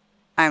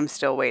 I'm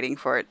still waiting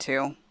for it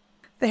too.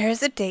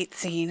 There's a date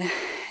scene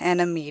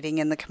and a meeting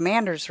in the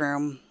commander's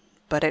room,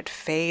 but it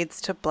fades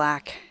to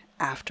black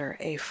after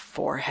a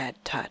forehead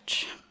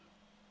touch.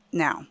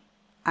 Now,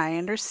 I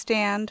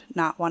understand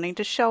not wanting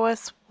to show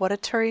us what a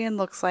Turian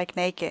looks like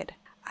naked.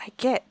 I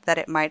get that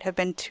it might have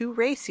been too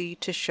racy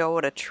to show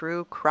what a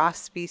true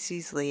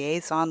cross-species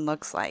liaison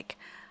looks like.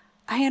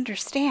 I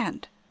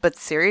understand. But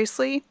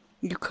seriously?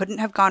 You couldn't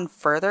have gone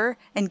further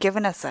and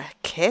given us a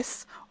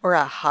kiss or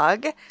a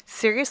hug?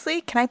 Seriously?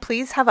 Can I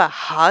please have a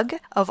hug?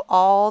 Of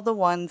all the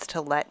ones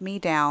to let me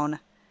down,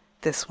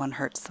 this one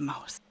hurts the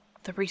most.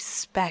 The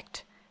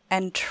respect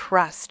and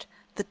trust,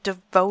 the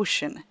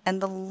devotion and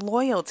the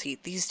loyalty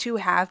these two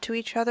have to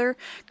each other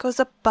goes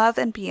above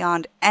and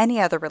beyond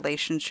any other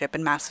relationship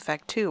in Mass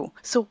Effect 2.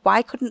 So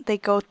why couldn't they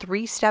go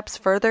 3 steps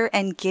further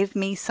and give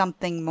me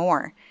something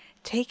more?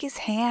 Take his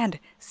hand,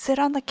 sit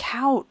on the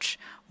couch.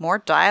 More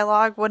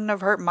dialogue wouldn't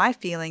have hurt my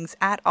feelings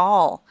at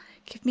all.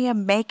 Give me a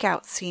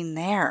makeout scene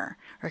there.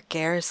 Or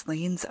Garrus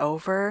leans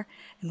over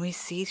and we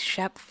see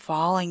Shep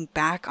falling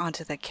back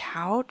onto the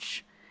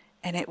couch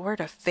and it were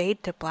to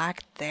fade to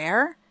black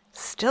there.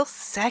 Still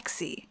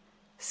sexy,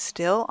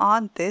 still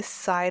on this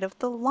side of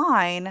the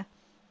line,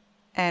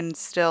 and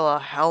still a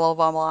hell of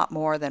a lot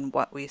more than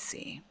what we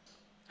see.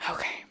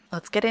 Okay,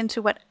 let's get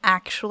into what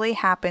actually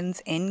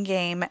happens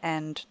in-game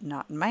and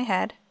not in my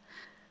head.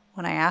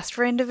 When I asked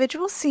for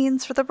individual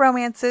scenes for the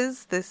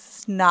romances, this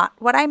is not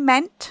what I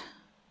meant,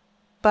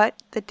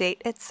 but the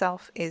date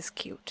itself is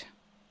cute.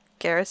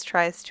 Garrus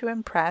tries to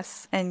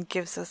impress and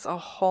gives us a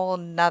whole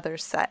nother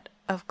set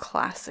of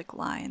classic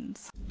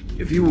lines.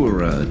 If you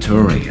were a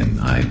Turian,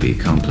 I'd be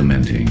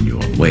complimenting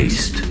your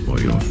waist or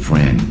your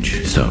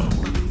fringe. So,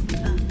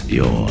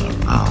 your,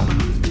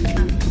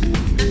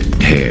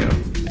 hair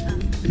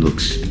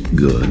looks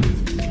good,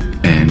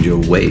 and your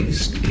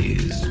waist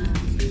is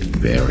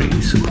very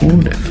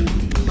supportive.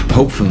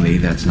 Hopefully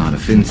that's not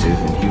offensive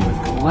in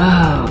human.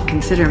 Whoa,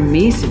 consider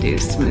me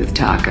seduced, smooth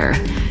talker.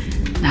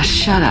 Now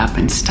shut up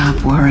and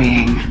stop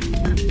worrying.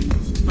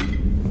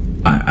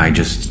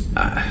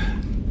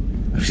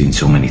 I've seen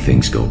so many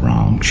things go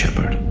wrong,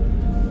 Shepard.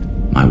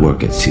 My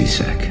work at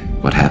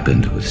CSEC, what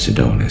happened with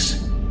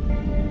Sidonis.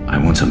 I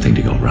want something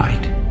to go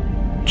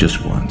right.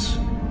 Just once.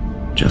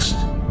 Just...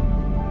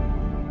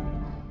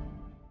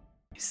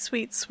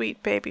 Sweet,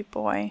 sweet baby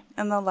boy.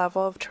 And the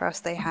level of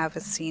trust they have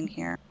is seen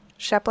here.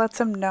 Shep lets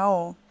him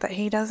know that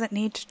he doesn't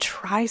need to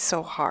try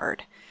so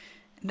hard.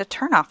 And to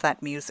turn off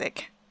that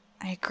music.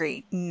 I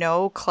agree,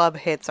 no club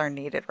hits are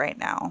needed right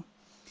now.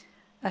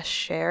 A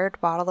shared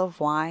bottle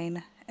of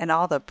wine and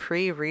all the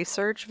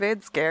pre-research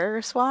vids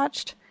Garrus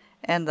watched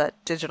and the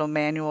digital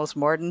manuals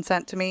Mordin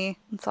sent to me,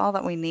 it's all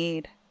that we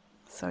need.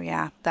 So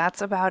yeah, that's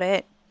about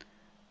it.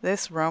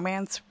 This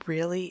romance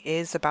really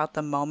is about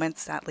the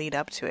moments that lead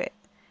up to it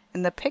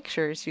and the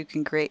pictures you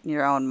can create in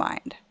your own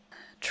mind.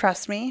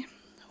 Trust me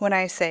when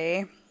I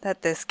say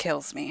that this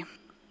kills me.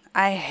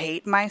 I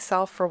hate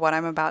myself for what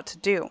I'm about to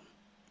do,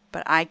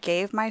 but I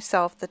gave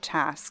myself the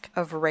task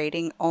of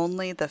rating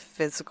only the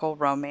physical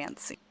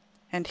romance.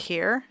 And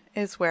here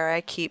is where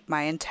I keep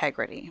my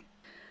integrity.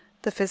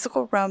 The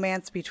physical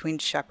romance between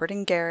Shepard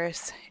and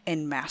Garrus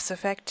in Mass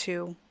Effect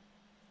 2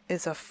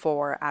 is a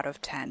 4 out of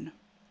 10.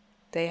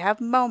 They have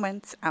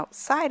moments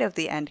outside of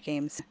the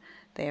endgames.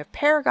 They have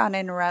Paragon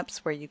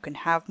interrupts where you can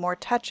have more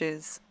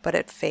touches, but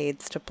it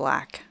fades to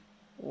black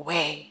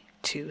way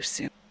too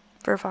soon.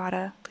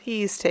 Vervada,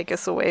 please take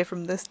us away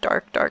from this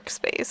dark, dark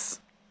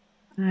space.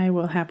 I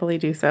will happily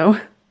do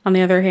so. On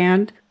the other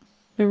hand,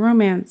 the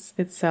romance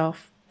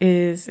itself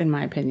is, in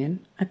my opinion,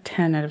 a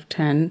 10 out of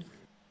 10.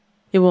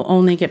 It will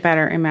only get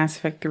better in Mass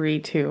Effect 3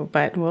 too,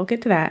 but we'll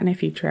get to that in a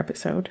future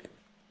episode.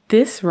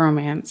 This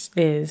romance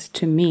is,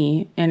 to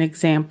me, an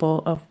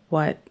example of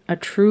what a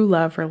true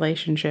love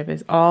relationship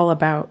is all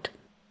about.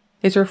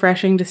 It's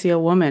refreshing to see a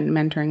woman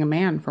mentoring a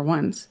man for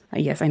once.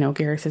 Yes, I know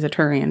Garrus is a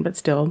Turian, but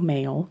still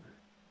male.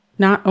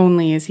 Not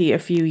only is he a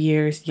few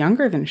years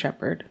younger than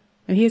Shepard,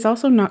 but he is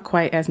also not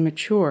quite as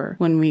mature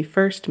when we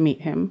first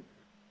meet him.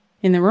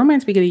 In the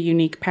romance, we get a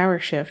unique power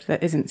shift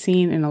that isn't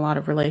seen in a lot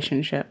of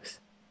relationships.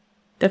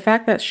 The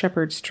fact that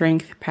Shepard's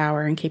strength,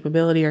 power, and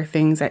capability are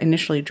things that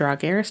initially draw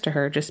Garrus to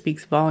her just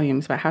speaks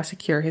volumes about how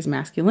secure his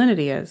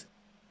masculinity is.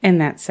 And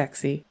that's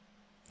sexy.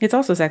 It's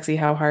also sexy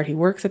how hard he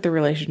works at the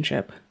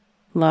relationship.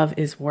 Love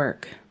is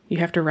work. You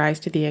have to rise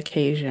to the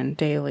occasion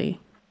daily.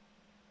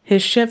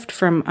 His shift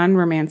from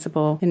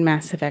unromanceable in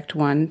Mass Effect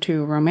 1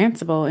 to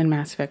romanceable in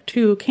Mass Effect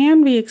 2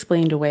 can be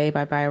explained away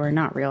by BioWare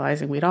not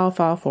realizing we'd all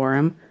fall for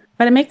him,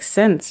 but it makes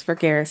sense for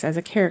Garrus as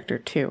a character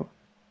too.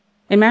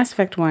 In Mass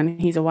Effect 1,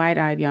 he's a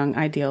wide-eyed young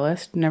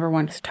idealist, never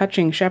once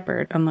touching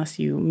Shepard unless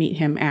you meet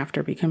him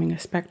after becoming a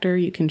Spectre.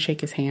 You can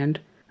shake his hand.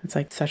 It's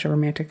like such a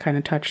romantic kind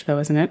of touch though,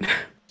 isn't it?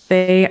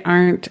 They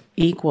aren't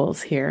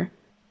equals here.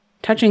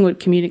 Touching would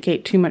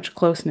communicate too much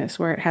closeness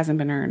where it hasn't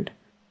been earned.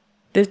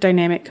 This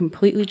dynamic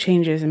completely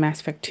changes in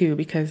Mass Effect 2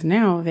 because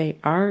now they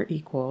are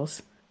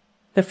equals.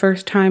 The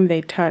first time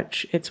they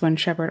touch, it's when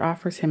Shepard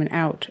offers him an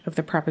out of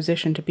the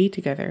proposition to be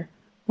together,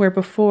 where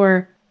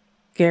before,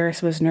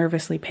 Garrus was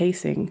nervously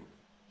pacing.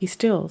 He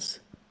stills,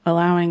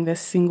 allowing this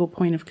single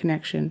point of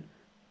connection.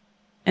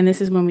 And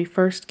this is when we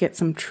first get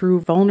some true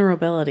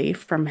vulnerability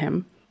from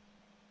him.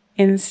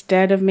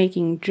 Instead of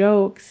making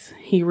jokes,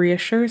 he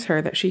reassures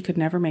her that she could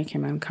never make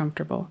him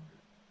uncomfortable.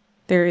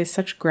 There is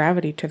such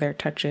gravity to their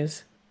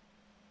touches.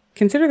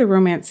 Consider the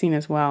romance scene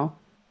as well.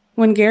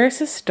 When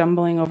Garrus is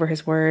stumbling over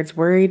his words,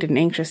 worried and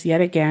anxious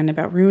yet again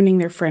about ruining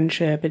their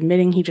friendship,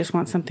 admitting he just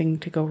wants something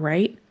to go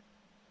right,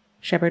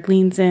 Shepard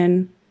leans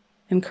in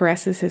and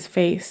caresses his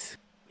face.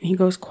 He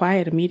goes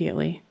quiet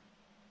immediately.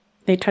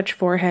 They touch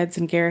foreheads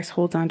and Garrus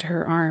holds onto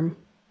her arm,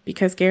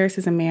 because Garrus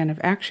is a man of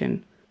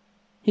action.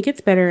 He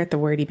gets better at the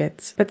wordy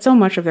bits, but so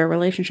much of their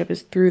relationship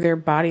is through their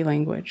body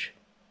language.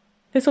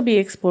 This will be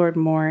explored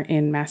more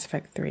in Mass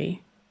Effect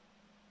 3.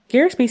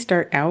 Garrus may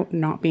start out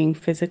not being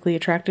physically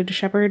attracted to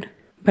Shepard,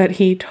 but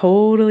he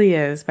totally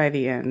is by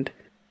the end.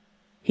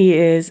 He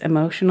is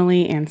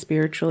emotionally and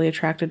spiritually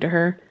attracted to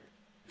her,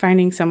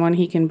 finding someone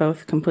he can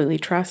both completely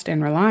trust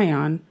and rely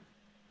on,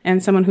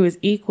 and someone who is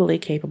equally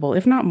capable,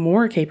 if not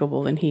more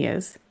capable than he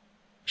is.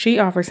 She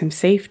offers him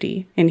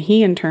safety, and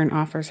he in turn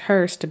offers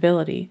her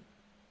stability.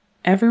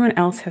 Everyone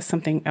else has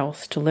something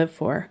else to live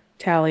for.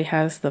 Tali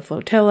has the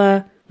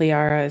flotilla,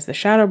 Liara is the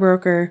shadow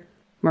broker,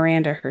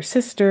 Miranda her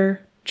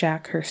sister,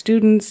 Jack her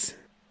students,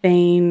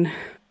 Thane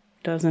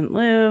doesn't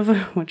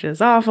live, which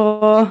is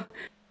awful.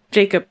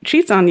 Jacob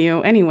cheats on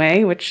you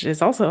anyway, which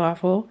is also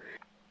awful.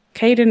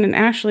 Kaidan and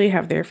Ashley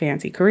have their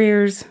fancy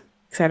careers,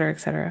 etc.,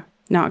 etc.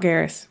 Not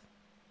Garrus.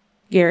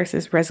 Garrus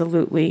is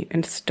resolutely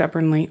and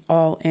stubbornly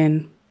all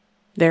in.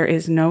 There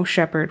is no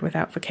Shepard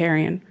without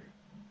Vakarian.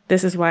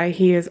 This is why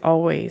he is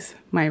always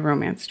my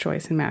romance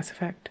choice in Mass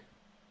Effect.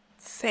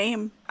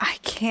 Same. I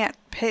can't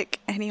pick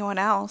anyone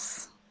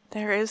else.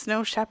 There is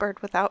no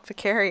Shepard without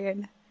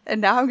Vakarian. And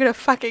now I'm gonna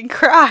fucking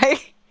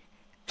cry.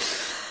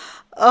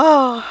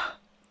 Oh.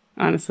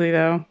 Honestly,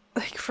 though.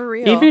 Like, for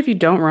real. Even if you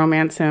don't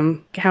romance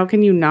him, how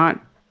can you not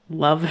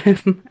love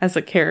him as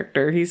a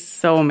character? He's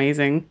so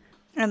amazing.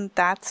 And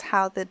that's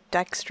how the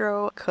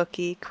Dextro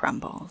cookie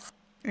crumbles.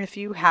 If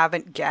you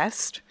haven't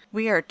guessed,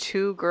 we are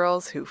two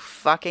girls who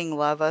fucking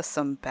love us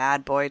some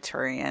bad boy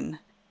Turian.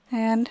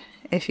 And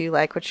if you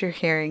like what you're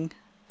hearing,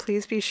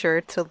 please be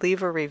sure to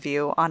leave a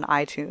review on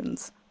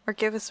iTunes or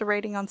give us a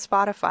rating on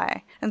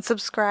Spotify and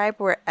subscribe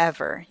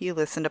wherever you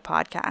listen to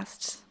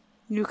podcasts.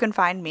 You can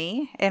find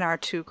me in our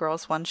Two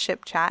Girls One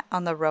Ship chat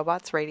on the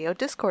Robots Radio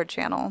Discord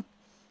channel.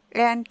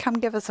 And come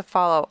give us a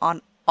follow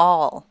on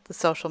all the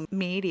social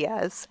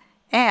medias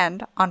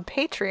and on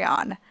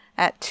Patreon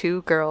at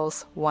Two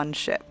Girls One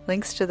Ship.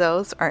 Links to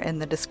those are in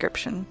the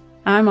description.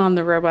 I'm on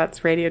the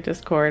Robots Radio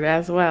Discord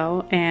as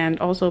well, and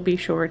also be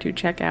sure to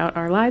check out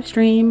our live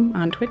stream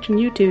on Twitch and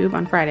YouTube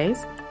on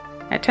Fridays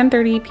at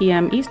 10:30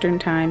 p.m. Eastern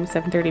Time,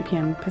 7:30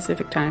 p.m.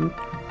 Pacific Time.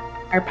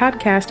 Our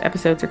podcast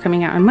episodes are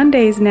coming out on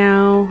Mondays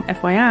now,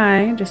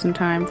 FYI, just in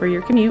time for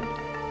your commute.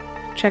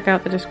 Check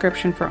out the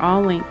description for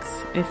all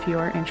links if you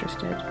are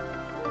interested.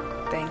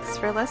 Thanks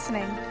for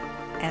listening,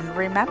 and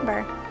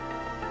remember,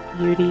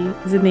 beauty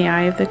is in the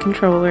eye of the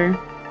controller.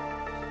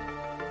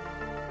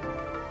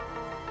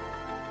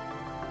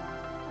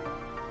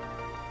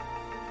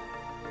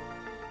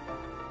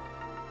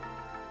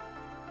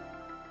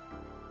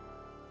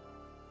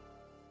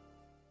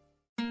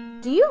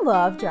 Do you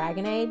love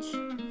Dragon Age?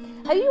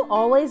 Have you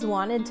always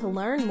wanted to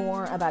learn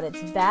more about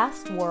its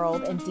vast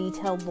world and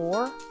detailed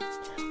lore?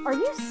 Are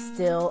you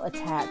still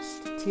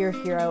attached to your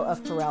hero of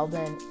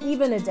Ferelden,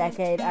 even a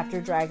decade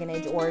after Dragon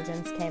Age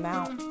Origins came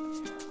out?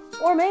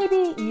 Or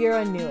maybe you're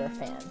a newer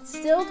fan,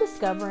 still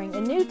discovering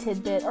a new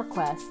tidbit or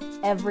quest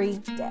every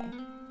day.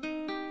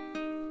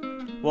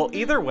 Well,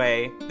 either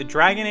way, the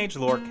Dragon Age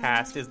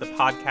Lorecast is the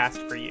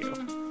podcast for you.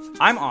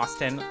 I'm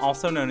Austin,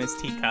 also known as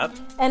Teacup.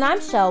 And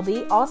I'm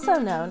Shelby, also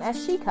known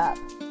as Shecup.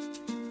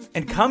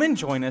 And come and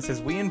join us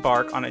as we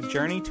embark on a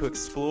journey to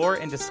explore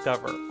and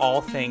discover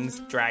all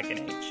things Dragon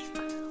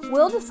Age.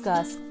 We'll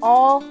discuss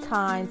all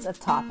kinds of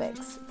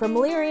topics, from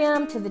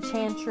Lyrium to the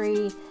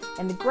Chantry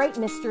and the great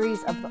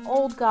mysteries of the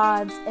old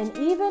gods, and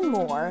even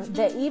more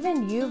that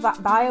even you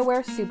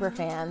BioWare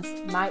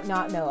superfans might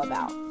not know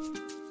about.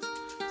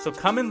 So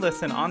come and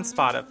listen on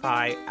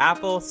Spotify,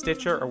 Apple,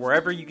 Stitcher, or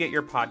wherever you get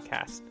your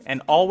podcast.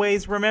 And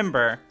always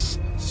remember,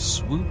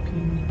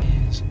 swooping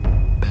is